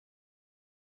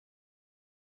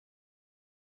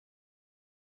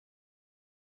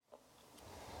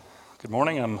Good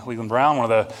morning. I'm Leland Brown,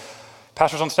 one of the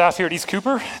pastors on staff here at East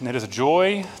Cooper, and it is a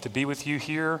joy to be with you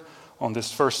here on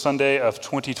this first Sunday of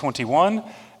 2021,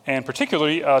 and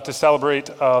particularly to celebrate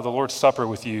the Lord's Supper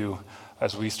with you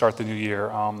as we start the new year.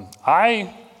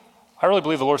 I really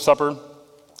believe the Lord's Supper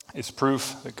is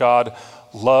proof that God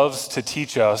loves to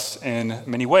teach us in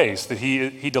many ways, that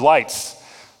He delights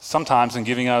sometimes in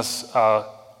giving us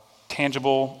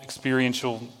tangible,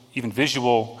 experiential, even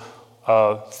visual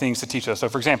things to teach us. So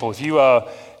for example, if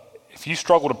you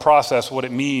struggle to process what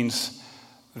it means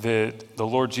that the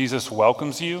Lord Jesus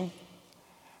welcomes you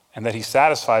and that He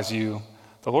satisfies you,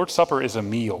 the Lord's Supper is a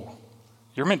meal.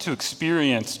 You're meant to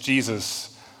experience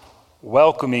Jesus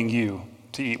welcoming you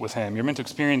to eat with Him. You're meant to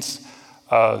experience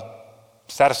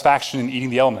satisfaction in eating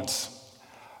the elements.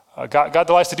 God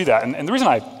delights to do that. And the reason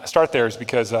I start there is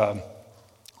because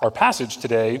our passage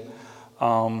today,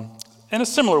 in a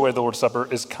similar way to the Lord's Supper,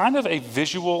 is kind of a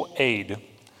visual aid.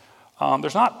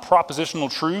 There's not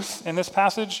propositional truth in this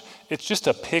passage. It's just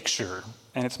a picture,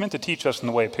 and it's meant to teach us in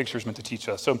the way a picture is meant to teach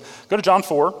us. So go to John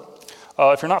 4.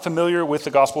 If you're not familiar with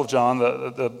the Gospel of John,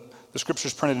 the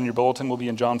scriptures printed in your bulletin will be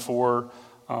in John 4,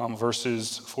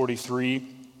 verses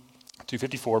 43 to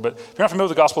 54. But if you're not familiar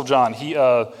with the Gospel of John, he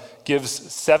gives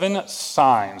 7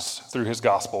 signs through his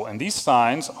gospel. And these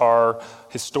signs are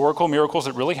historical miracles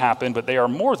that really happened, but they are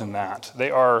more than that.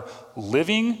 They are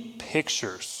living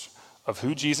pictures of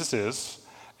who Jesus is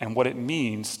and what it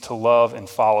means to love and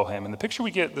follow Him. And the picture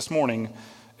we get this morning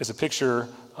is a picture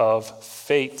of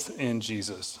faith in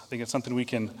Jesus. I think it's something we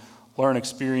can learn,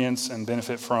 experience, and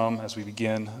benefit from as we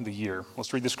begin the year.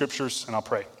 Let's read the scriptures and I'll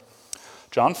pray.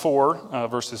 John 4,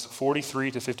 verses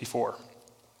 43 to 54.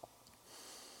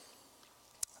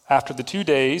 After the 2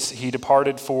 days, he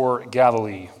departed for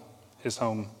Galilee, his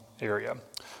home area.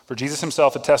 For Jesus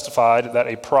himself had testified that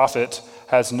a prophet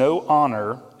has no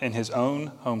honor in his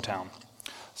own hometown.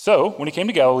 So, when he came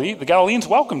to Galilee, the Galileans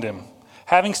welcomed him,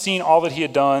 having seen all that he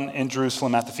had done in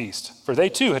Jerusalem at the feast, for they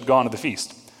too had gone to the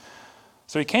feast.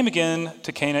 So he came again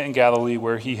to Cana in Galilee,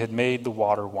 where he had made the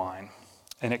water wine.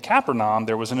 And at Capernaum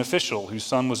there was an official whose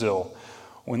son was ill.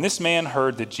 When this man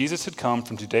heard that Jesus had come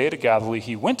from Judea to Galilee,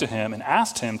 he went to him and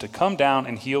asked him to come down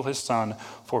and heal his son,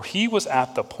 for he was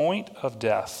at the point of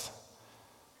death.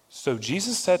 So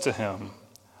Jesus said to him,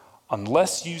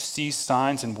 "Unless you see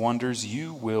signs and wonders,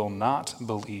 you will not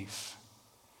believe."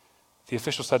 The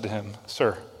official said to him,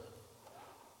 "Sir,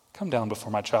 come down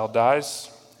before my child dies."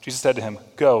 Jesus said to him,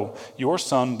 "Go, your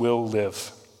son will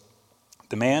live."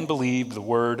 The man believed the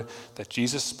word that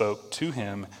Jesus spoke to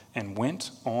him and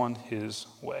went on his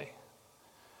way.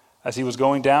 As he was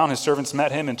going down, his servants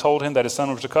met him and told him that his son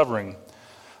was recovering.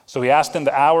 So he asked them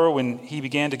the hour when he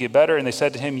began to get better, and they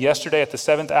said to him, "Yesterday at the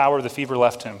 7th hour the fever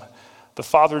left him." The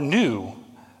father knew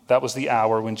that was the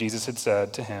hour when Jesus had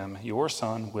said to him, "Your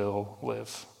son will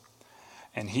live."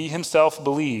 And he himself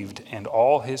believed, and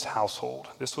all his household.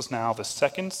 This was now the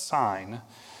second sign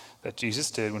that Jesus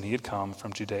did when he had come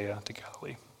from Judea to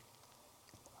Galilee.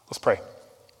 Let's pray.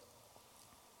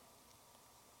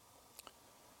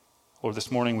 Lord, this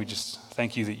morning we just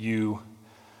thank you that you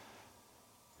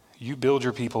build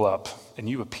your people up and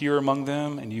you appear among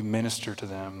them and you minister to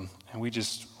them. And we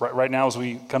just, right now as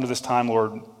we come to this time,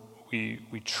 Lord,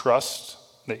 we trust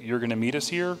that you're going to meet us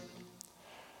here.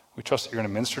 We trust that you're going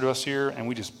to minister to us here, and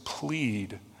we just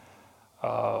plead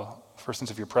for a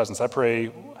sense of your presence. I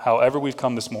pray, however we've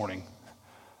come this morning,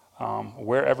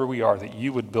 wherever we are, that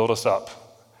you would build us up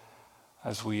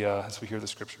as we hear the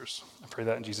scriptures. I pray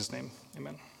that in Jesus' name,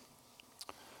 amen.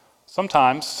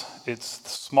 Sometimes it's the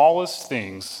smallest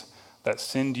things that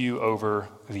send you over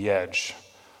the edge.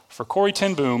 For Corrie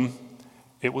ten Boom,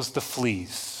 it was the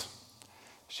fleas.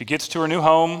 She gets to her new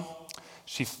home.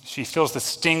 She feels the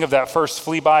sting of that first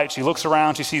flea bite. She looks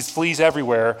around, she sees fleas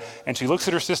everywhere, and she looks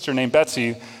at her sister named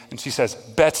Betsy, and she says,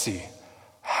 "Betsy,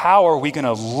 how are we going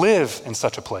to live in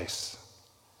such a place?"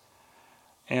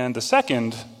 And the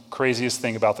second craziest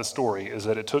thing about the story is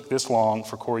that it took this long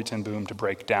for Corrie ten Boom to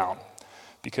break down,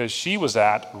 because she was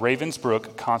at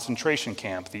Ravensbrück concentration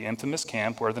camp, the infamous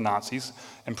camp where the Nazis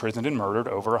imprisoned and murdered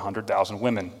over 100,000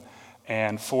 women.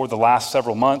 And for the last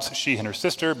several months, she and her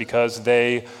sister, because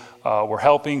they were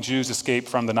helping Jews escape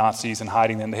from the Nazis and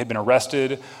hiding them. They had been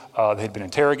arrested. They had been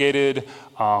interrogated.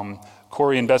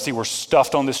 Corrie and Betsy were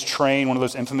stuffed on this train, one of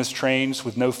those infamous trains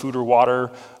with no food or water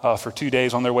for 2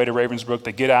 days on their way to Ravensbrück.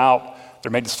 They get out.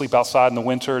 They're made to sleep outside in the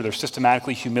winter. They're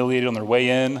systematically humiliated on their way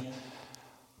in.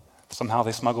 Somehow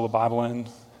they smuggle a Bible in.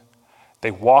 They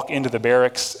walk into the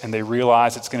barracks and they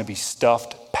realize it's going to be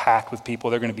stuffed, packed with people.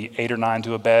 They're going to be 8 or 9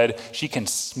 to a bed. She can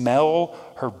smell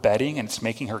her bedding and it's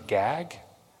making her gag.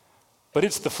 But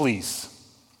it's the fleas.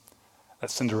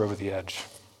 that send her over the edge.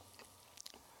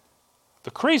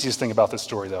 The craziest thing about this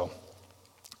story, though,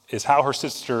 is how her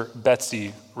sister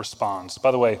Betsy responds.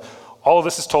 By the way, all of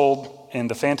this is told in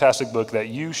the fantastic book that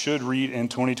you should read in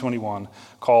 2021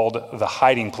 called The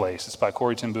Hiding Place. It's by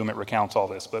Corrie ten Boom. It recounts all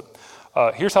this. But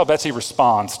here's how Betsy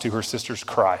responds to her sister's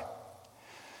cry.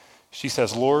 She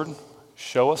says, "Lord,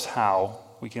 show us how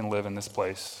we can live in this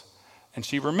place." And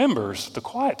she remembers the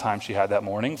quiet time she had that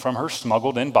morning from her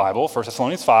smuggled in Bible, 1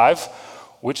 Thessalonians 5,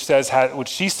 which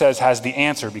she says has the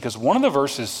answer, because one of the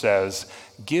verses says,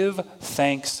 "Give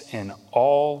thanks in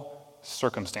all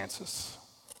circumstances."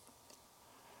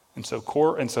 And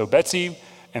so Betsy,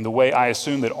 in the way I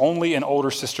assume that only an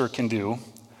older sister can do,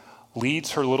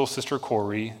 leads her little sister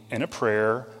Corrie in a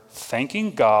prayer,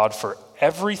 thanking God for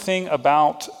everything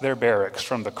about their barracks,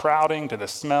 from the crowding to the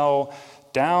smell,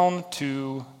 down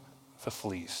to the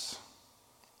fleas.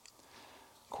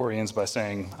 Corrie ends by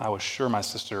saying, "I was sure my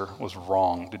sister was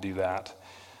wrong to do that."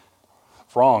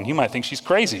 Wrong. You might think she's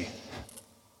crazy.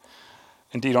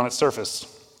 Indeed, on its surface,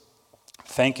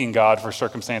 thanking God for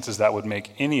circumstances that would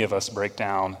make any of us break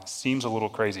down seems a little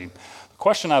crazy. The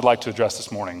question I'd like to address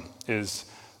this morning is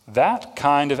that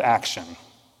kind of action.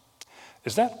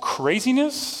 Is that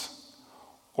craziness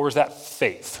or is that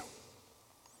faith?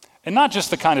 And not just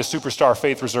the kind of superstar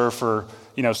faith reserved for,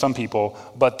 some people,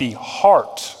 but the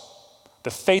heart, the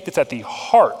faith that's at the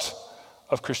heart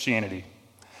of Christianity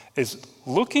is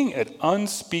looking at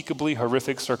unspeakably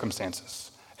horrific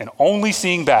circumstances and only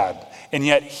seeing bad, and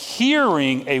yet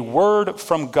hearing a word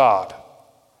from God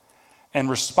and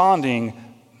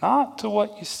responding not to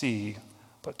what you see,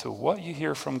 but to what you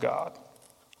hear from God.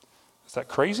 Is that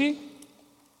crazy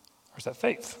or is that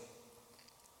faith?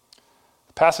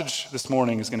 The passage this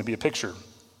morning is going to be a picture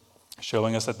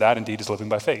showing us that indeed is living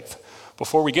by faith.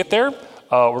 Before we get there,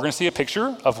 we're going to see a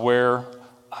picture of where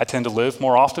I tend to live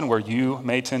more often, where you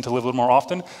may tend to live a little more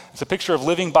often. It's a picture of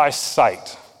living by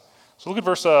sight. So look at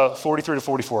verse 43 to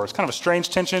 44. It's kind of a strange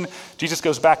tension. Jesus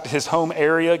goes back to his home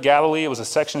area, Galilee. It was a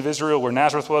section of Israel where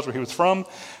Nazareth was, where he was from.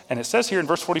 And it says here in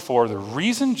verse 44, the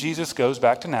reason Jesus goes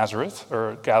back to Nazareth,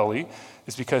 or Galilee,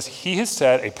 is because he has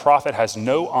said a prophet has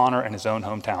no honor in his own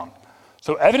hometown.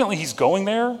 So evidently he's going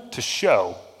there to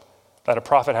show that a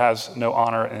prophet has no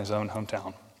honor in his own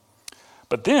hometown.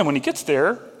 But then when he gets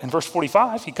there, in verse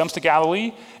 45, he comes to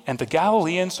Galilee, and the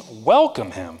Galileans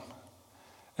welcome him.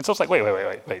 And so it's like, wait.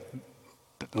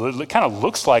 It kind of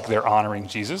looks like they're honoring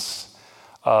Jesus.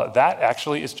 That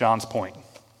actually is John's point.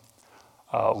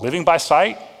 Living by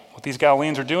sight, what these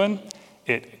Galileans are doing,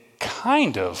 it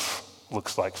kind of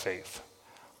looks like faith,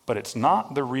 but it's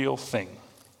not the real thing.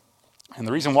 And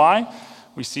the reason why,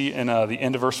 we see in the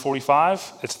end of verse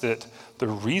 45, it's that the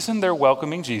reason they're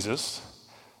welcoming Jesus,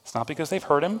 it's not because they've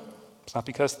heard him, it's not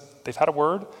because they've had a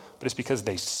word, but it's because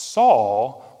they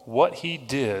saw what he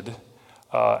did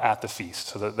at the feast.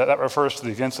 So that refers to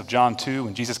the events of John 2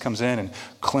 when Jesus comes in and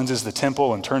cleanses the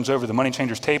temple and turns over the money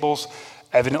changers' tables.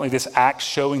 Evidently, this act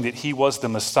showing that he was the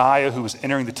Messiah who was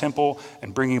entering the temple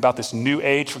and bringing about this new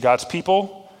age for God's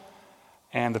people.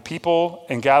 And the people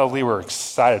in Galilee were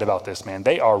excited about this, man.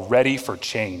 They are ready for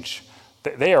change.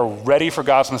 They are ready for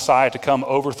God's Messiah to come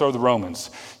overthrow the Romans.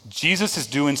 Jesus is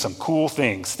doing some cool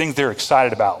things they're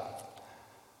excited about.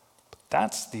 But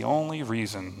that's the only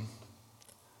reason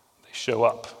they show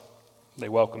up. They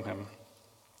welcome him.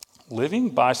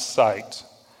 Living by sight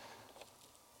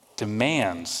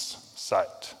demands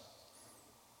sight.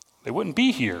 They wouldn't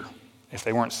be here if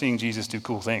they weren't seeing Jesus do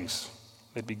cool things.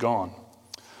 They'd be gone.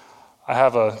 I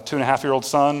have a 2.5-year-old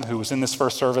son who was in this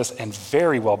first service and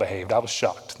very well behaved. I was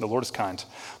shocked. The Lord is kind.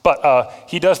 But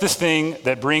he does this thing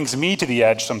that brings me to the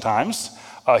edge sometimes.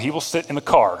 He will sit in the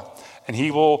car and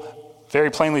he will very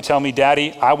plainly tell me,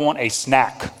 "Daddy, I want a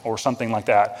snack," or something like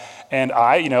that. And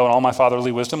I, in all my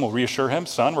fatherly wisdom, will reassure him,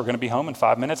 "Son, we're going to be home in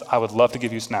 5 minutes. I would love to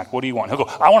give you a snack. What do you want?" He'll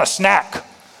go, "I want a snack." And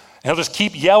he'll just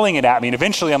keep yelling it at me. And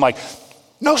eventually I'm like,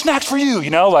 "No snacks for you,"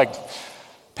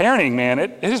 Parenting, man,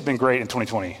 it has been great in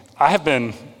 2020.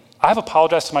 I've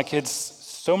apologized to my kids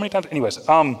so many times. Anyways,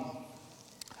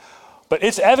 but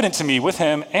it's evident to me with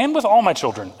him and with all my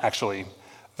children, actually,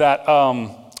 that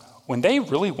when they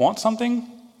really want something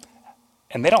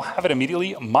and they don't have it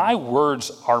immediately, my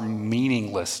words are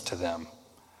meaningless to them.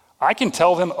 I can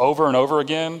tell them over and over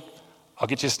again, "I'll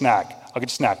get you a snack. I'll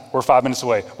get you a snack. We're 5 minutes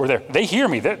away. We're there." They hear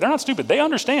me. They're not stupid. They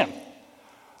understand.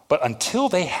 But until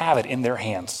they have it in their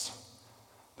hands,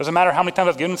 doesn't matter how many times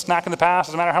I've given them a snack in the past,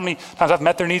 doesn't matter how many times I've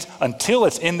met their needs, until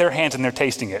it's in their hands and they're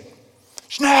tasting it.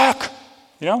 Snack!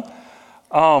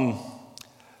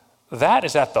 That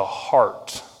is at the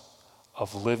heart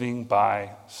of living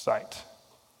by sight.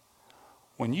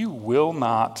 When you will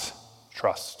not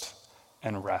trust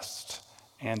and rest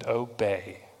and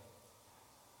obey.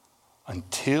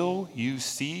 Until you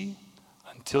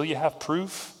have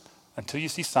proof, until you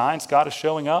see signs God is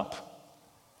showing up,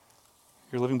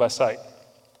 you're living by sight.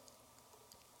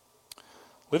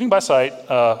 Living by sight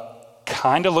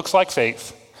kind of looks like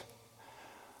faith,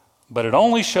 but it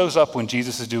only shows up when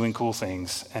Jesus is doing cool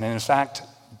things, and in fact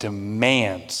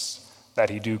demands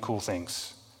that he do cool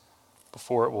things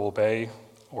before it will obey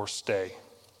or stay.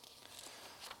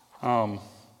 You know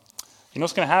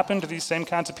what's going to happen to these same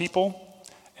kinds of people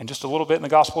in just a little bit in the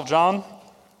Gospel of John?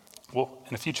 Well,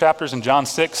 in a few chapters in John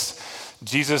 6,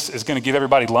 Jesus is going to give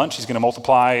everybody lunch. He's going to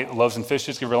multiply loaves and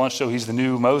fishes, give everybody lunch, so he's the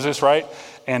new Moses, right?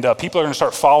 And people are going to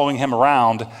start following him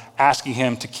around, asking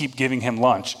him to keep giving him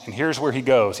lunch. And here's where he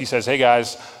goes. He says, hey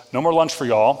guys, no more lunch for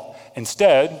y'all.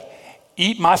 Instead,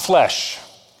 eat my flesh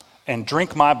and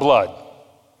drink my blood.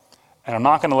 And I'm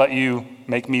not going to let you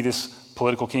make me this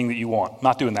political king that you want. I'm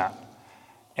not doing that.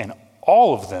 And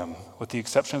all of them, with the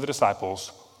exception of the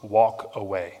disciples, walk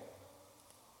away.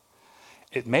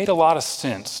 It made a lot of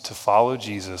sense to follow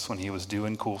Jesus when he was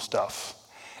doing cool stuff.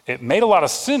 It made a lot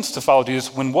of sense to follow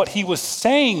Jesus when what he was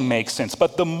saying makes sense.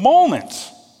 But the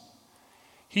moment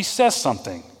he says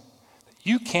something that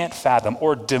you can't fathom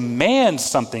or demands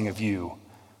something of you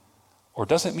or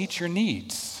doesn't meet your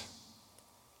needs,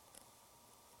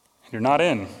 you're not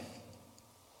in.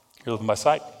 You're living by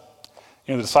sight.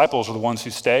 You know, the disciples are the ones who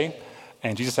stay.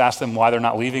 And Jesus asks them why they're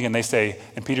not leaving, and they say,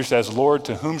 and Peter says, Lord,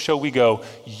 to whom shall we go?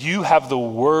 You have the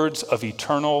words of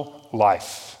eternal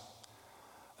life.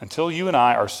 Until you and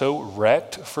I are so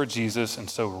wrecked for Jesus and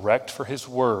so wrecked for his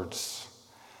words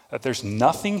that there's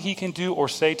nothing he can do or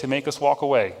say to make us walk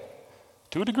away,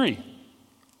 to a degree,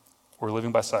 we're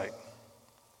living by sight.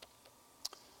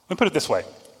 Let me put it this way.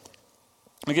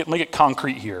 Let me get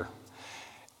concrete here.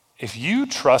 If you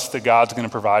trust that God's going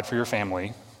to provide for your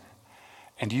family,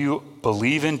 and you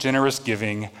believe in generous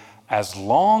giving, as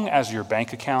long as your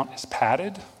bank account is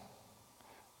padded,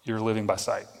 you're living by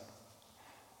sight.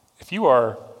 If you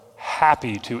are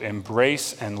happy to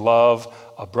embrace and love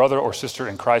a brother or sister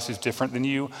in Christ who's different than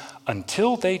you,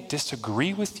 until they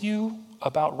disagree with you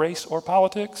about race or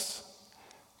politics,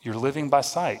 you're living by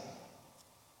sight.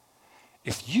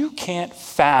 If you can't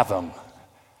fathom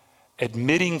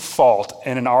admitting fault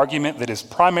in an argument that is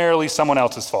primarily someone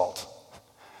else's fault,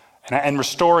 and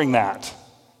restoring that,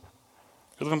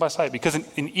 you're living by sight. Because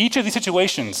in each of these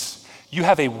situations, you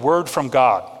have a word from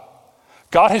God.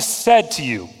 God has said to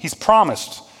you, he's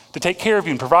promised to take care of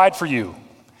you and provide for you.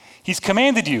 He's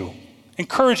commanded you,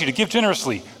 encouraged you to give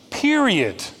generously,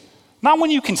 period. Not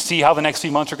when you can see how the next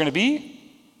few months are going to be.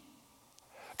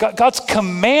 God's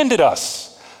commanded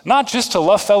us not just to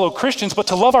love fellow Christians, but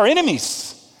to love our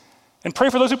enemies and pray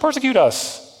for those who persecute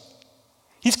us.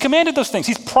 He's commanded those things.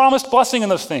 He's promised blessing in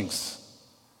those things.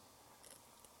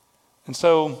 And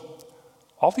so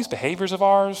all these behaviors of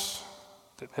ours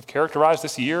that have characterized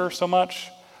this year so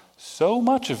much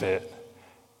of it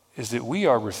is that we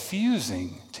are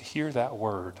refusing to hear that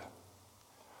word.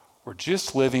 We're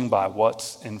just living by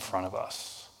what's in front of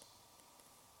us,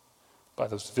 by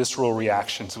those visceral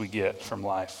reactions we get from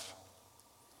life.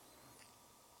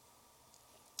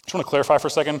 I just want to clarify for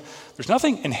a second. There's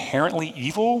nothing inherently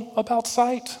evil about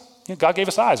sight. You know, God gave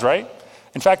us eyes, right?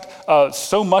 In fact,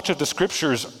 so much of the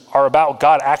scriptures are about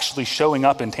God actually showing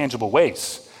up in tangible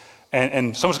ways.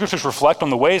 And some of the scriptures reflect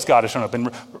on the ways God has shown up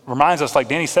and reminds us, like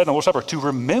Danny said in the Lord's Supper, to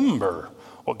remember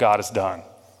what God has done.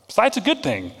 Sight's a good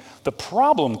thing. The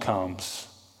problem comes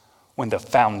when the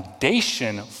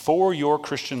foundation for your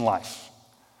Christian life,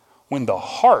 when the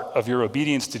heart of your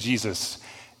obedience to Jesus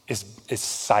is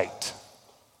sight.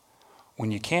 When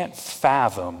you can't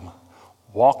fathom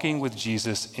walking with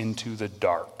Jesus into the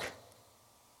dark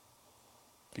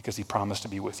because he promised to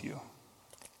be with you.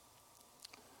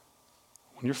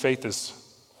 When your faith is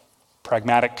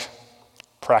pragmatic,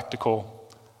 practical,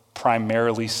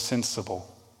 primarily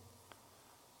sensible,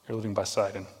 you're living by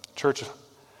sight. And church, as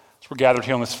we're gathered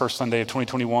here on this first Sunday of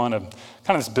 2021, kind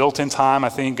of this built-in time I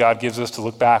think God gives us to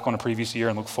look back on a previous year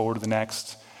and look forward to the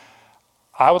next.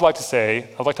 I'd like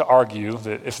to argue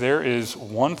that if there is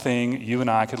one thing you and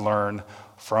I could learn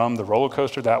from the roller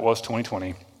coaster that was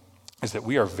 2020, is that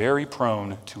we are very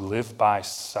prone to live by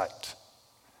sight.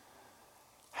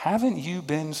 Haven't you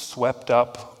been swept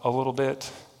up a little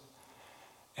bit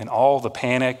in all the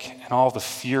panic and all the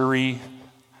fury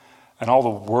and all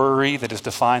the worry that has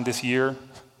defined this year?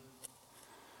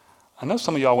 I know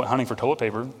some of y'all went hunting for toilet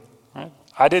paper, right?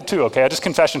 I did too, okay? Just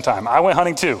confession time. I went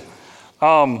hunting too.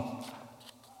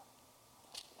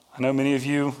 I know many of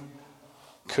you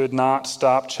could not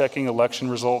stop checking election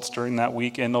results during that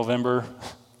week in November.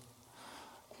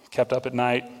 kept up at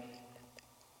night.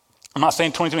 I'm not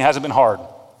saying 2020 hasn't been hard.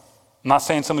 I'm not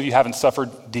saying some of you haven't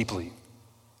suffered deeply.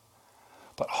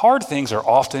 But hard things are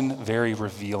often very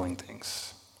revealing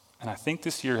things. And I think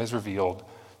this year has revealed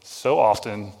so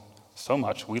often, so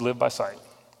much, we live by sight.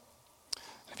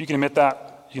 If you can admit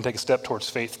that, you can take a step towards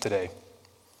faith today.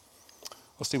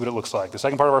 Let's see what it looks like. The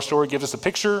second part of our story gives us a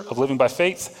picture of living by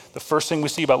faith. The first thing we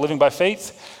see about living by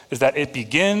faith is that it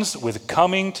begins with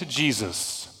coming to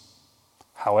Jesus,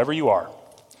 however you are.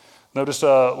 Notice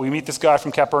we meet this guy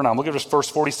from Capernaum. Look at verse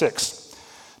 46.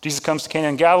 Jesus comes to Cana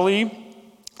in Galilee,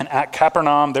 and at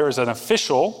Capernaum there is an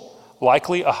official,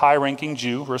 likely a high-ranking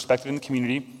Jew, respected in the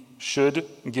community, should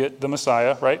get the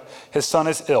Messiah, right? His son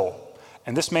is ill.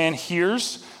 And this man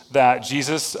hears that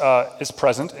Jesus is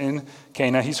present in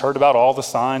Cana. He's heard about all the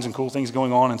signs and cool things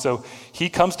going on. And so he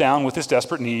comes down with this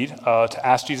desperate need to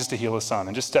ask Jesus to heal his son.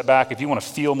 And just step back, if you want to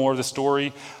feel more of the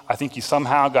story, I think you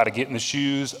somehow got to get in the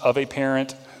shoes of a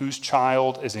parent whose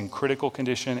child is in critical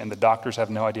condition and the doctors have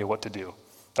no idea what to do.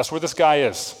 That's where this guy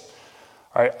is.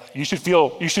 All right, you should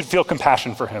feel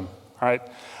compassion for him. All right,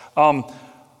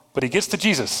 but he gets to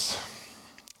Jesus,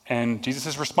 and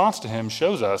Jesus' response to him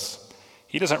shows us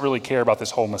he doesn't really care about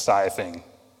this whole Messiah thing.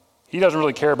 He doesn't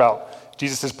really care about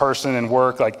Jesus' person and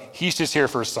work. Like, he's just here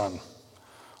for his son.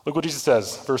 Look what Jesus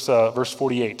says, verse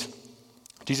 48.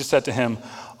 Jesus said to him,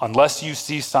 "Unless you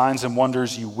see signs and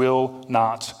wonders, you will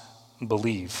not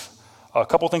believe." A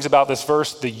couple things about this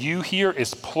verse. The you here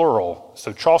is plural.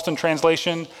 So Charleston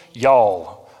translation,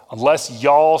 y'all. Unless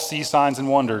y'all see signs and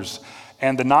wonders.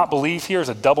 And the not believe here is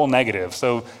a double negative.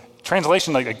 So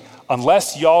translation, like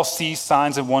unless y'all see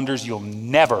signs and wonders, you'll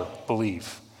never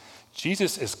believe.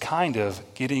 Jesus is kind of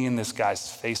getting in this guy's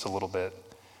face a little bit.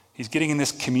 He's getting in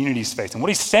this community's face. And what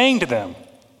he's saying to them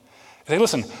is, hey,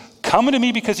 listen, coming to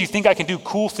me because you think I can do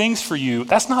cool things for you,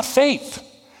 that's not faith.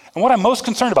 And what I'm most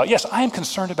concerned about, yes, I am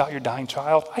concerned about your dying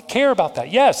child. I care about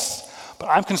that, yes. But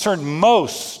I'm concerned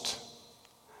most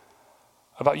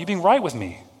about you being right with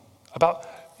me. About,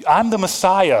 I'm the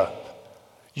Messiah.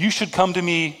 You should come to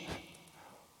me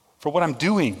for what I'm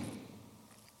doing,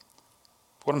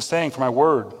 for what I'm saying, for my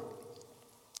word. And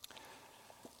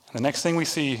the next thing we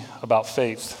see about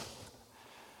faith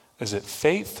is that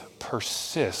faith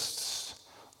persists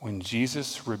when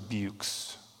Jesus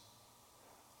rebukes.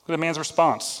 Look at the man's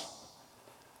response.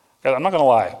 Guys, I'm not going to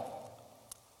lie.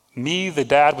 Me, the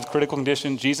dad with critical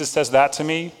condition, Jesus says that to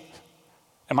me.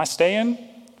 Am I staying?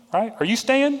 Right? Are you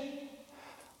staying?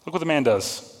 Look what the man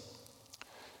does.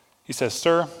 He says,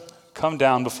 "Sir, come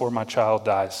down before my child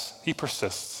dies." He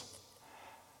persists.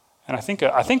 And I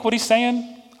think what he's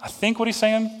saying,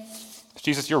 is,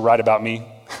 Jesus, you're right about me.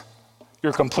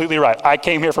 You're completely right. I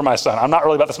came here for my son. I'm not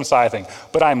really about this Messiah thing,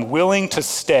 but I'm willing to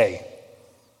stay.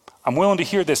 I'm willing to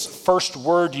hear this first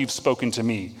word you've spoken to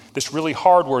me, this really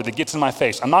hard word that gets in my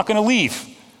face. I'm not going to leave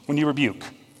when you rebuke.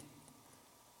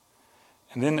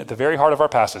 And then at the very heart of our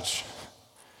passage,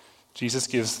 Jesus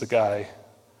gives the guy,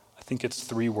 I think it's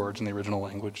 3 words in the original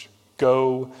language.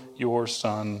 Go, your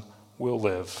son will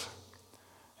live.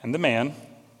 And the man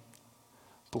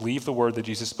believed the word that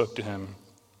Jesus spoke to him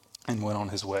and went on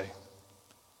his way.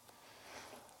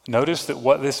 Notice that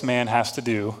what this man has to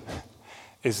do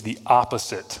is the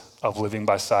opposite of living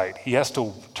by sight. He has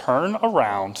to turn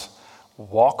around,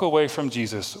 walk away from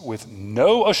Jesus with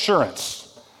no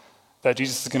assurance that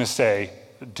Jesus is going to say,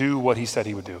 do what he said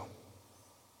he would do.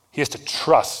 He has to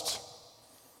trust.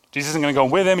 Jesus isn't going to go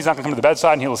with him. He's not going to come to the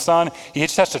bedside and heal his son. He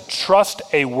just has to trust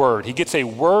a word. He gets a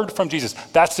word from Jesus.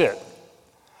 That's it.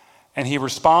 And he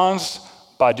responds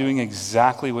by doing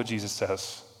exactly what Jesus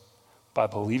says, by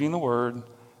believing the word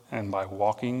and by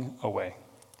walking away.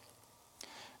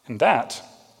 And that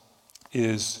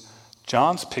is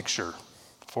John's picture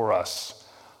for us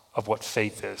of what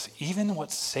faith is, even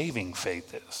what saving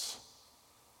faith is.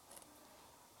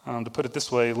 To put it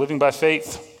this way, living by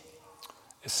faith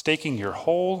is staking your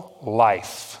whole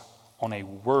life on a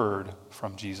word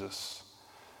from Jesus.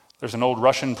 There's an old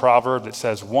Russian proverb that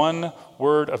says, one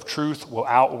word of truth will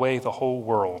outweigh the whole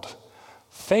world.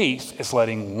 Faith is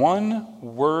letting one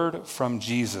word from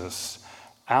Jesus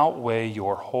outweigh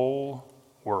your whole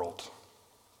world.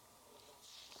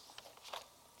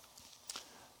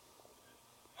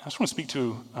 I just want to speak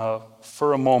to,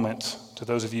 for a moment, to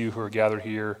those of you who are gathered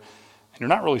here, and you're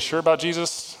not really sure about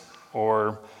Jesus,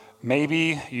 or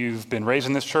maybe you've been raised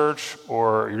in this church,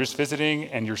 or you're just visiting,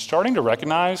 and you're starting to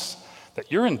recognize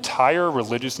that your entire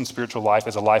religious and spiritual life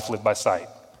is a life lived by sight.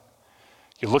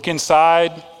 You look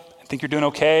inside and think you're doing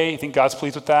okay, you think God's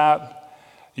pleased with that.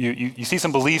 You see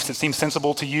some beliefs that seem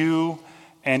sensible to you,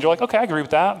 and you're like, okay, I agree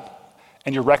with that.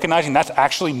 And you're recognizing that's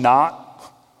actually not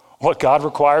what God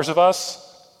requires of us,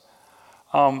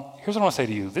 here's what I want to say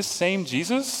to you. This same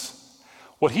Jesus,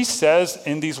 what he says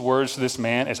in these words to this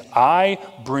man is, I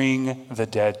bring the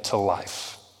dead to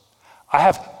life. I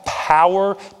have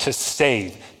power to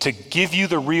save, to give you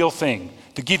the real thing,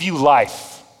 to give you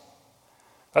life.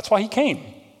 That's why he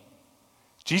came.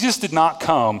 Jesus did not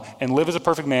come and live as a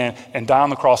perfect man and die on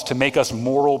the cross to make us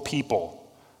moral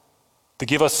people, to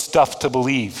give us stuff to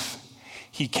believe.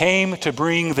 He came to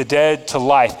bring the dead to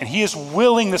life, and he is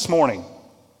willing this morning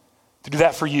to do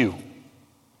that for you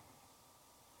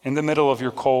in the middle of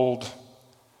your cold,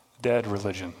 dead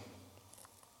religion,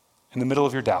 in the middle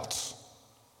of your doubts.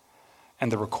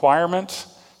 And the requirement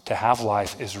to have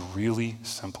life is really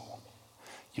simple.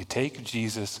 You take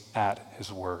Jesus at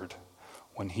his word.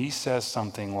 When he says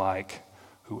something like,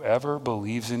 whoever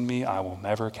believes in me, I will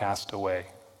never cast away.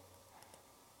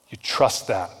 You trust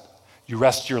that. You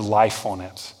rest your life on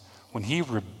it. When he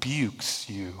rebukes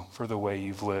you for the way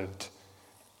you've lived,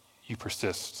 you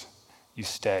persist. You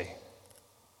stay.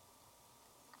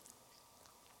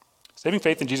 Saving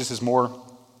faith in Jesus is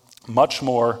much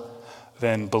more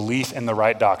than belief in the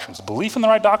right doctrines. Belief in the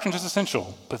right doctrines is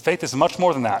essential, but faith is much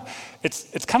more than that.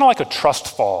 It's kind of like a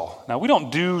trust fall. Now, we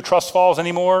don't do trust falls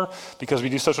anymore because we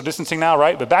do social distancing now,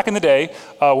 right? But back in the day,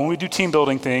 when we do team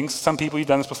building things, some people, you've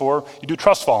done this before, you do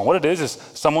trust fall. And what it is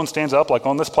someone stands up like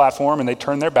on this platform and they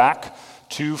turn their back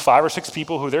to 5 or 6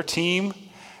 people who are their team,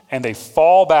 and they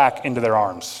fall back into their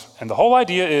arms. And the whole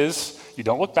idea is you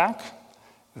don't look back.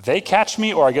 They catch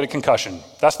me or I get a concussion.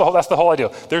 That's the whole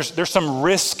idea. There's some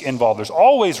risk involved. There's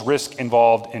always risk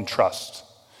involved in trust,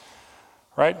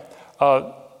 right?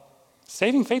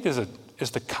 Saving faith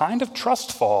is the kind of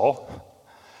trust fall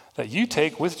that you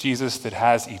take with Jesus that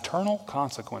has eternal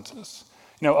consequences.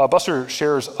 You know, Buster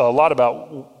shares a lot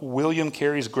about William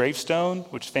Carey's gravestone,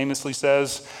 which famously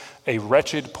says, "A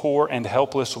wretched, poor, and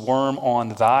helpless worm on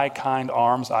thy kind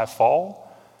arms I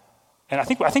fall." And I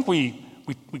think we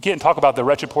get and talk about the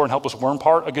wretched, poor, and helpless worm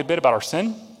part a good bit about our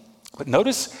sin. But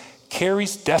notice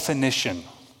Carey's definition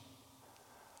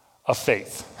of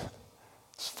faith.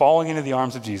 It's falling into the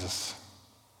arms of Jesus.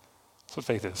 That's what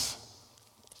faith is.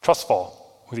 Trust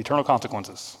fall with eternal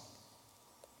consequences.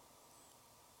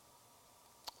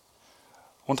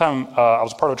 One time I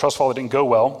was a part of a trust fall that didn't go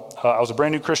well. I was a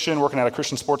brand new Christian working at a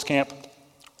Christian sports camp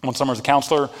one summer as a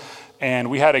counselor.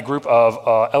 And we had a group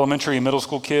of elementary and middle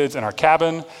school kids in our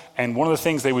cabin. And one of the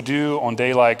things they would do on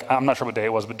day I'm not sure what day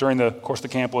it was, but during the course of the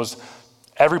camp was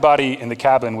everybody in the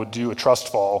cabin would do a trust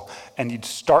fall. And you'd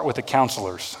start with the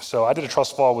counselors. So I did a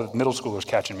trust fall with middle schoolers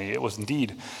catching me. It was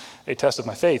indeed a test of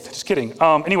my faith. Just kidding.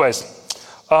 The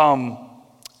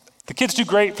kids do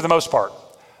great for the most part.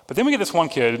 But then we get this one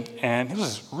kid, and he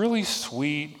was this really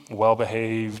sweet,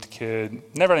 well-behaved kid.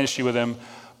 Never had an issue with him.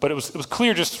 But it was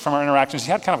clear just from our interactions,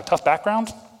 he had kind of a tough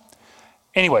background.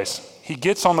 Anyways, he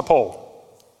gets on the pole.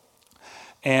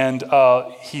 And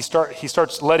he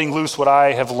starts letting loose what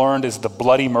I have learned is the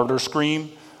bloody murder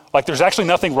scream. Like there's actually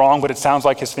nothing wrong, but it sounds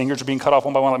like his fingers are being cut off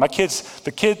one by one. Like my kids,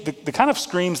 the kind of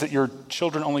screams that your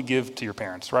children only give to your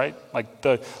parents, right? Like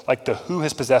the who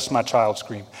has possessed my child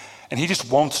scream. And he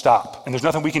just won't stop. And there's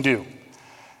nothing we can do.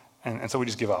 And so we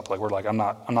just give up. Like we're like, I'm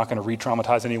not going to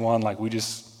re-traumatize anyone. Like we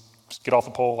just get off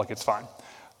the pole, like it's fine.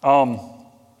 And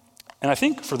I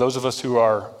think for those of us who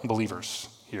are believers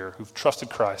here, who've trusted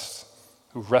Christ,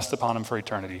 who rest upon him for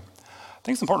eternity, I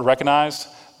think it's important to recognize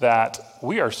that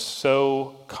we are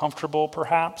so comfortable,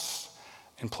 perhaps,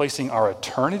 in placing our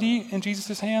eternity in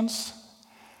Jesus' hands.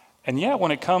 And yet,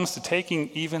 when it comes to taking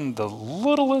even the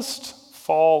littlest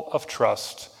fall of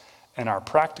trust in our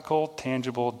practical,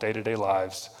 tangible, day-to-day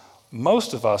lives,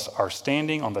 most of us are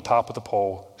standing on the top of the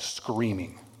pole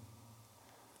screaming.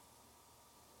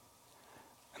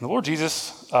 And the Lord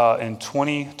Jesus in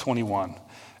 2021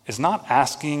 is not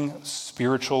asking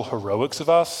spiritual heroics of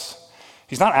us.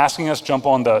 He's not asking us jump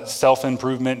on the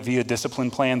self-improvement via discipline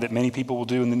plan that many people will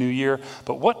do in the new year.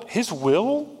 But what his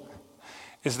will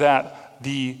is that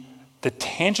the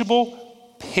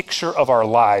tangible picture of our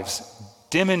lives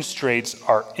demonstrates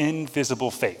our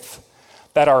invisible faith.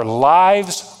 That our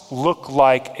lives look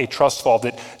like a trust fall,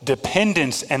 that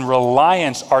dependence and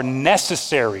reliance are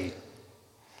necessary.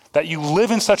 That you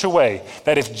live in such a way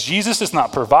that if Jesus does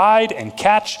not provide and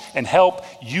catch and help,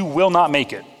 you will not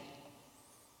make it.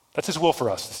 That's his will for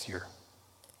us this year.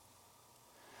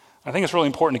 I think it's really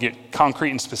important to get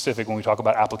concrete and specific when we talk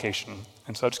about application.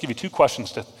 And so I'll just give you 2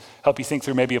 questions to help you think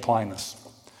through maybe applying this.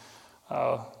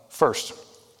 First,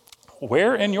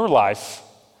 where in your life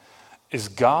is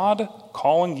God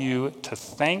calling you to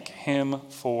thank him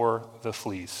for the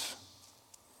fleas?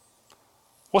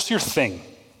 What's your thing?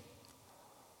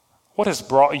 What has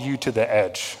brought you to the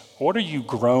edge? What are you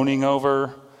groaning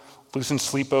over, losing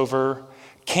sleep over?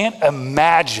 Can't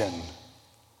imagine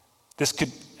this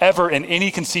could ever in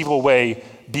any conceivable way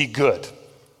be good.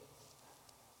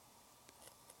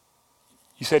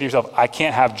 You say to yourself, I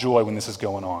can't have joy when this is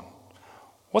going on.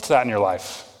 What's that in your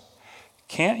life?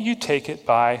 Can't you take it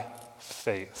by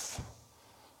faith?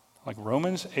 Like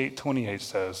Romans 8:28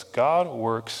 says, God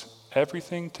works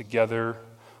everything together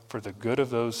for the good of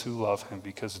those who love him,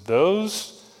 because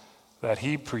those that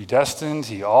he predestined,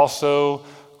 he also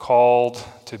called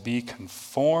to be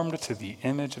conformed to the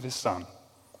image of his son.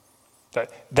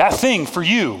 That thing for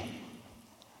you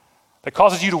that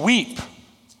causes you to weep,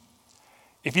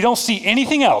 if you don't see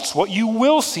anything else, what you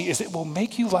will see is it will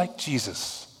make you like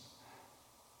Jesus.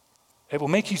 It will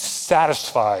make you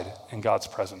satisfied in God's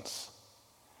presence.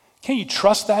 Can't you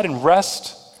trust that and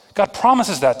rest? God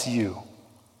promises that to you.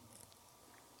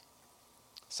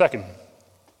 Second,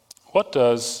 what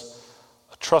does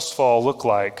a trust fall look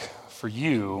like for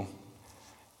you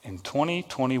in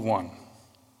 2021?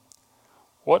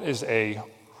 What is a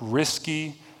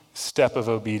risky step of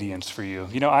obedience for you?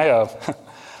 You know, I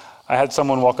had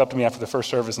someone walk up to me after the first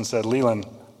service and said, Leland,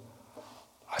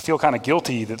 I feel kind of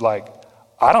guilty that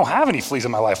I don't have any fleas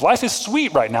in my life. Life is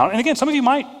sweet right now. And again, some of you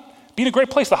might be in a great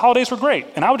place. The holidays were great.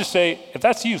 And I would just say, if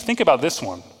that's you, think about this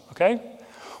one, okay?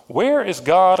 Where is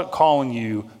God calling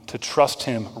you to trust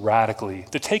him radically,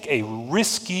 to take a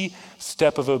risky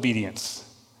step of obedience?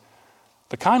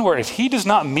 The kind where if he does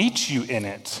not meet you in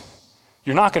it,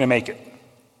 you're not going to make it.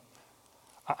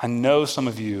 I know some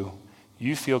of you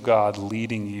feel God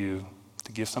leading you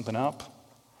to give something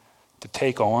up, to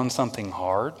take on something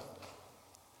hard,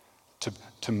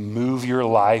 to move your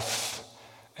life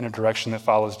in a direction that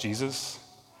follows Jesus,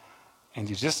 and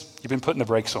you've been putting the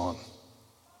brakes on.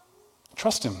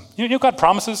 Trust him. You know God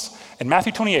promises in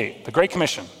Matthew 28, the Great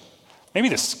Commission, maybe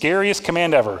the scariest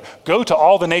command ever, go to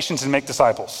all the nations and make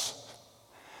disciples.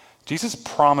 Jesus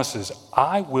promises,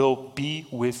 I will be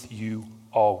with you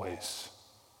always.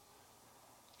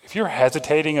 If you're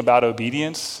hesitating about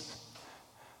obedience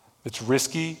that's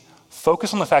risky,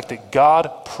 focus on the fact that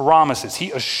God promises,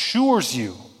 he assures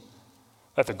you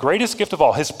that the greatest gift of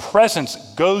all, his presence,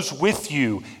 goes with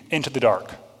you into the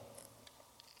dark.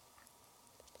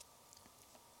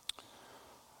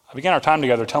 I began our time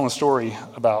together telling a story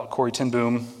about Corrie ten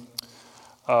Boom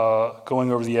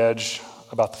going over the edge,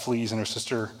 about the fleas, and her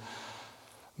sister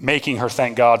making her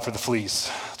thank God for the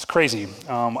fleas. It's crazy.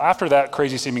 After that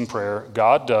crazy seeming prayer,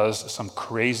 God does some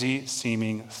crazy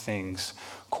seeming things.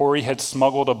 Corrie had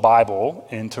smuggled a Bible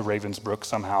into Ravensbrück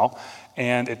somehow,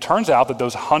 and it turns out that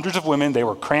those hundreds of women, they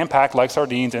were cram-packed like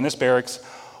sardines in this barracks,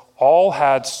 all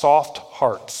had soft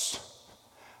hearts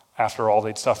after all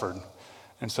they'd suffered.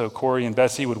 And so Corrie and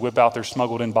Betsy would whip out their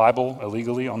smuggled-in Bible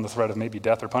illegally on the threat of maybe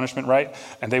death or punishment, right?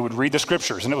 And they would read the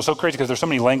scriptures. And it was so crazy because there's so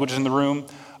many languages in the room.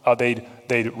 They'd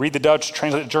read the Dutch,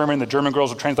 translate to German. The German girls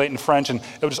would translate in French. And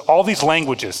it was just all these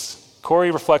languages.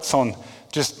 Corrie reflects on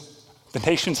just the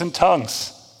nations and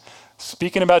tongues,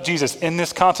 speaking about Jesus in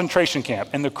this concentration camp.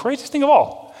 And the craziest thing of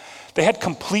all, they had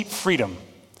complete freedom.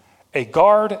 A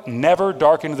guard never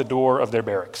darkened the door of their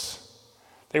barracks.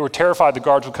 They were terrified the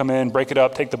guards would come in, break it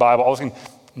up, take the Bible. All this thing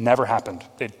never happened.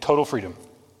 They had total freedom.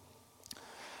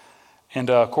 And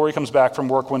Corrie comes back from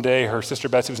work one day. Her sister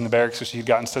Betsy was in the barracks, so she had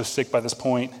gotten so sick by this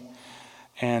point.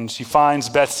 And she finds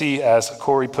Betsy, as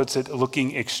Corrie puts it,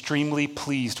 looking extremely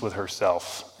pleased with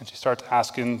herself. And she starts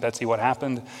asking Betsy what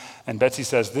happened. And Betsy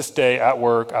says, this day at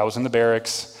work, I was in the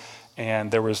barracks,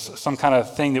 and there was some kind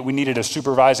of thing that we needed a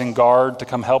supervising guard to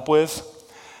come help with.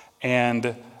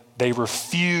 And they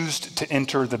refused to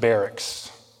enter the barracks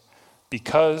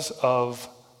because of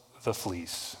the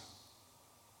fleas.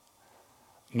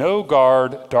 No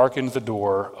guard darkened the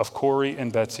door of Corrie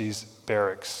and Betsy's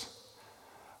barracks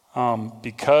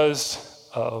because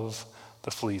of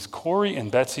the fleas. Corrie and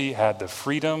Betsy had the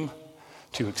freedom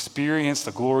to experience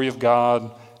the glory of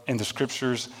God in the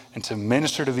scriptures and to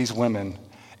minister to these women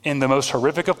in the most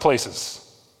horrific of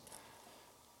places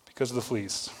because of the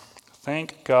fleas.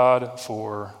 Thank God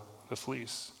for the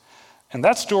fleas. And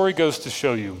that story goes to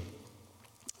show you,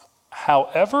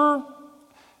 however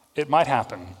it might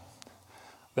happen,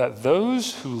 that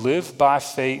those who live by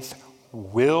faith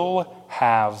will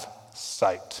have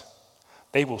sight.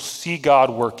 They will see God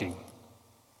working.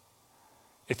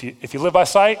 If you live by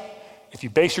sight, if you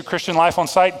base your Christian life on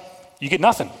sight, you get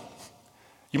nothing.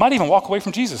 You might even walk away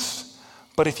from Jesus.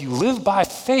 But if you live by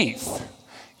faith,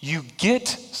 you get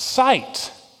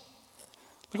sight.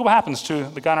 Look at what happens to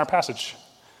the guy in our passage.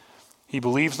 He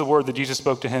believes the word that Jesus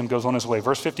spoke to him, goes on his way.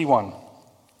 Verse 51,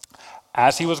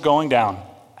 as he was going down,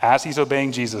 as he's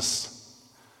obeying Jesus,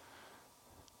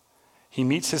 he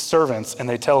meets his servants and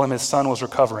they tell him his son was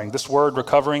recovering. This word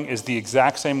recovering is the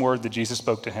exact same word that Jesus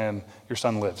spoke to him, your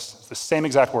son lives. It's the same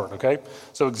exact word, okay?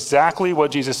 So exactly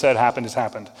what Jesus said happened has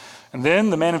happened. And then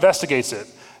the man investigates it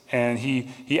and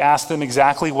he asked them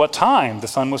exactly what time the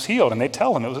son was healed. And they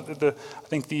tell him it was the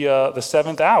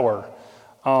 7th hour.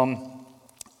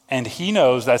 And he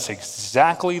knows that's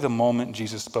exactly the moment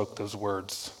Jesus spoke those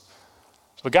words.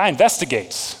 So the guy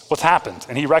investigates what's happened,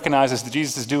 and he recognizes that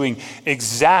Jesus is doing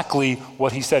exactly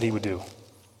what he said he would do.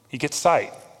 He gets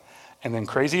sight. And then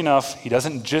crazy enough, he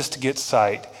doesn't just get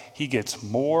sight, he gets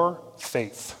more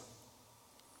faith.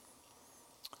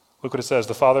 Look what it says.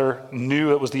 The father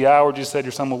knew it was the hour. Jesus said,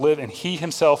 your son will live. And he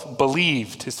himself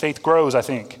believed. His faith grows, I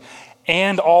think.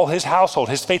 And all his household.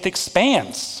 His faith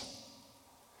expands.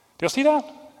 Do y'all see that?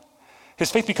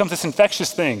 His faith becomes this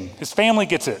infectious thing. His family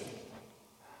gets it.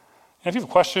 And if you have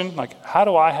a question, like, how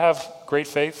do I have great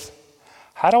faith?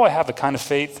 How do I have the kind of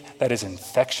faith that is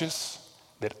infectious,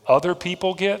 that other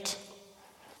people get?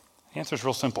 The answer is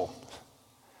real simple.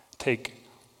 Take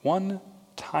one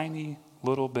tiny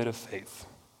little bit of faith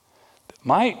that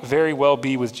might very well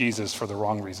be with Jesus for the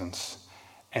wrong reasons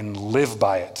and live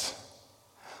by it.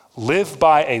 Live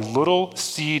by a little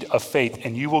seed of faith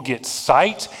and you will get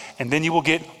sight and then you will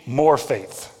get more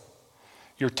faith.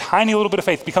 Your tiny little bit of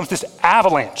faith becomes this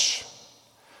avalanche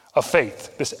of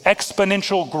faith, this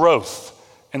exponential growth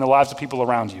in the lives of people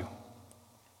around you.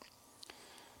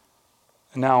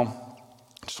 And now,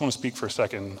 I just want to speak for a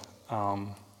second.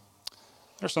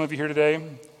 There's some of you here today,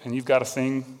 and you've got a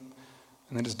thing,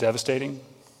 and it is devastating.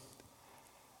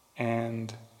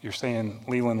 And you're saying,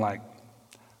 Leland, like,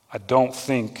 I don't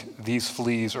think these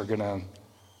fleas are going to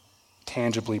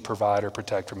tangibly provide or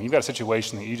protect from me. You've got a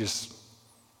situation that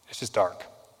it's just dark.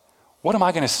 What am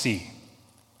I going to see?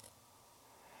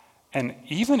 And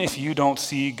even if you don't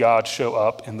see God show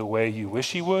up in the way you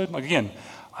wish he would, like again,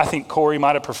 I think Corey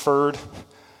might have preferred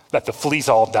that the fleas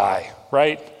all die,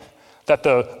 right? That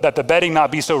the bedding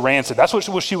not be so rancid. That's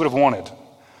what she would have wanted.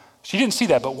 She didn't see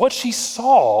that, but what she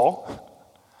saw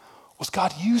was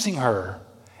God using her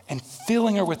and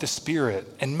filling her with the Spirit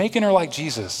and making her like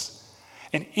Jesus.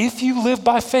 And if you live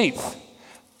by faith,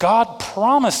 God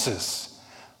promises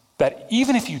that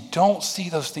even if you don't see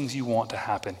those things you want to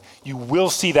happen, you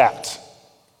will see that.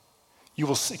 You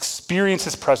will experience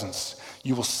his presence.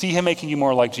 You will see him making you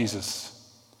more like Jesus.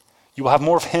 You will have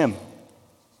more of him.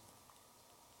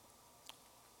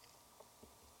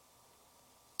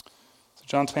 So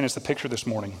John's painted us the picture this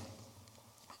morning.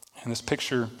 And this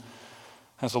picture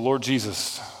has the Lord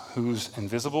Jesus, whose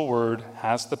invisible word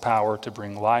has the power to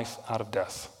bring life out of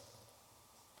death,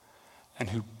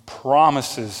 and who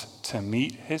promises to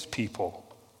meet his people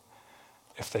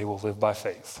if they will live by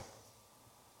faith.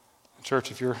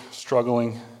 Church, if you're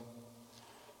struggling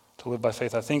to live by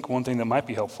faith, I think one thing that might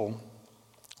be helpful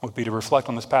would be to reflect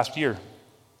on this past year.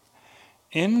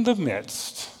 In the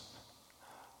midst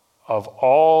of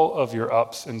all of your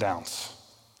ups and downs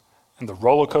and the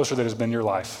roller coaster that has been your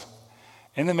life,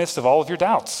 in the midst of all of your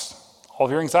doubts, all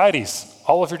of your anxieties,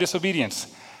 all of your disobedience,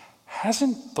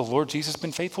 hasn't the Lord Jesus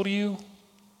been faithful to you?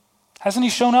 Hasn't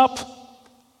he shown up?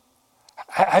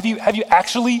 Have you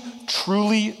actually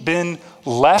truly been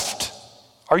left?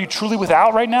 Are you truly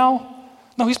without right now?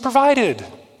 No, he's provided.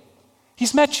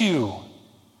 He's met you.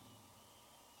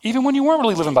 Even when you weren't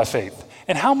really living by faith.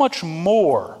 And how much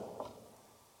more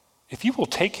if you will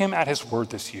take him at his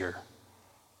word this year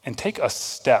and take a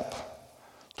step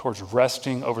towards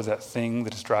resting over that thing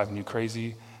that is driving you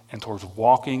crazy and towards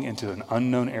walking into an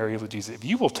unknown area with Jesus, if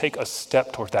you will take a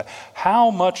step towards that, how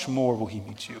much more will he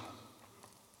meet you?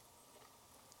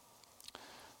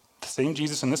 The same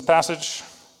Jesus in this passage,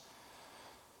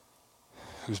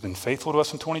 who's been faithful to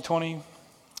us in 2020,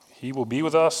 he will be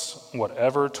with us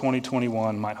whatever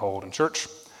 2021 might hold. And church,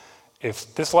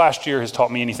 if this last year has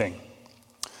taught me anything,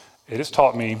 it has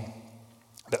taught me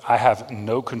that I have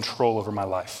no control over my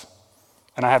life.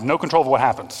 And I have no control over what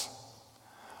happens.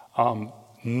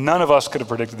 None of us could have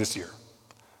predicted this year.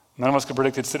 None of us could have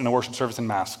predicted sitting in a worship service in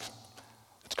masks.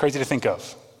 It's crazy to think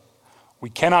of. We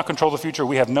cannot control the future.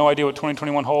 We have no idea what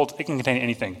 2021 holds. It can contain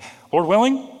anything. Lord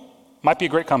willing, might be a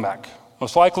great comeback.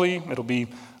 Most likely, it'll be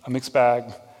a mixed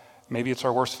bag. Maybe it's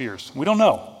our worst fears. We don't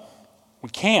know. We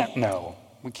can't know.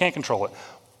 We can't control it.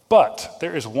 But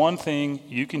there is one thing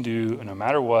you can do no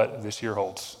matter what this year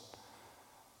holds.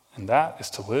 And that is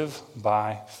to live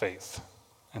by faith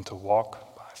and to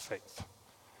walk by faith.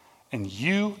 And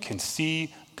you can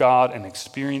see God and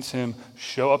experience him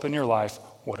show up in your life,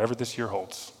 whatever this year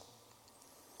holds.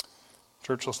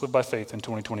 Church, let's live by faith in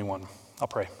 2021. I'll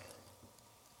pray.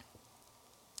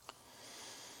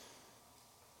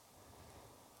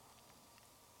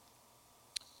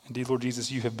 Indeed, Lord Jesus,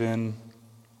 you have been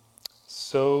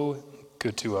so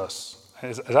good to us.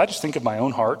 As I just think of my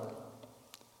own heart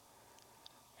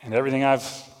and everything I've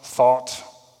thought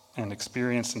and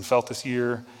experienced and felt this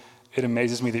year, it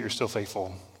amazes me that you're still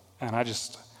faithful. And I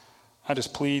just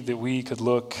plead that we could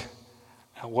look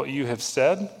at what you have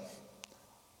said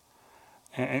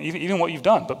and even what you've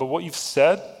done, but what you've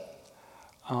said,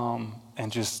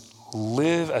 and just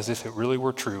live as if it really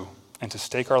were true, and to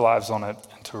stake our lives on it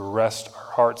and to rest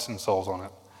our hearts and souls on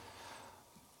it.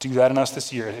 Do that in us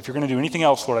this year. If you're going to do anything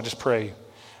else, Lord, I just pray,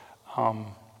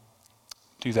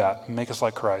 do that. Make us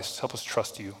like Christ. Help us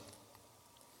trust you.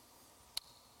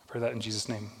 I pray that in Jesus'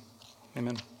 name.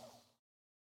 Amen.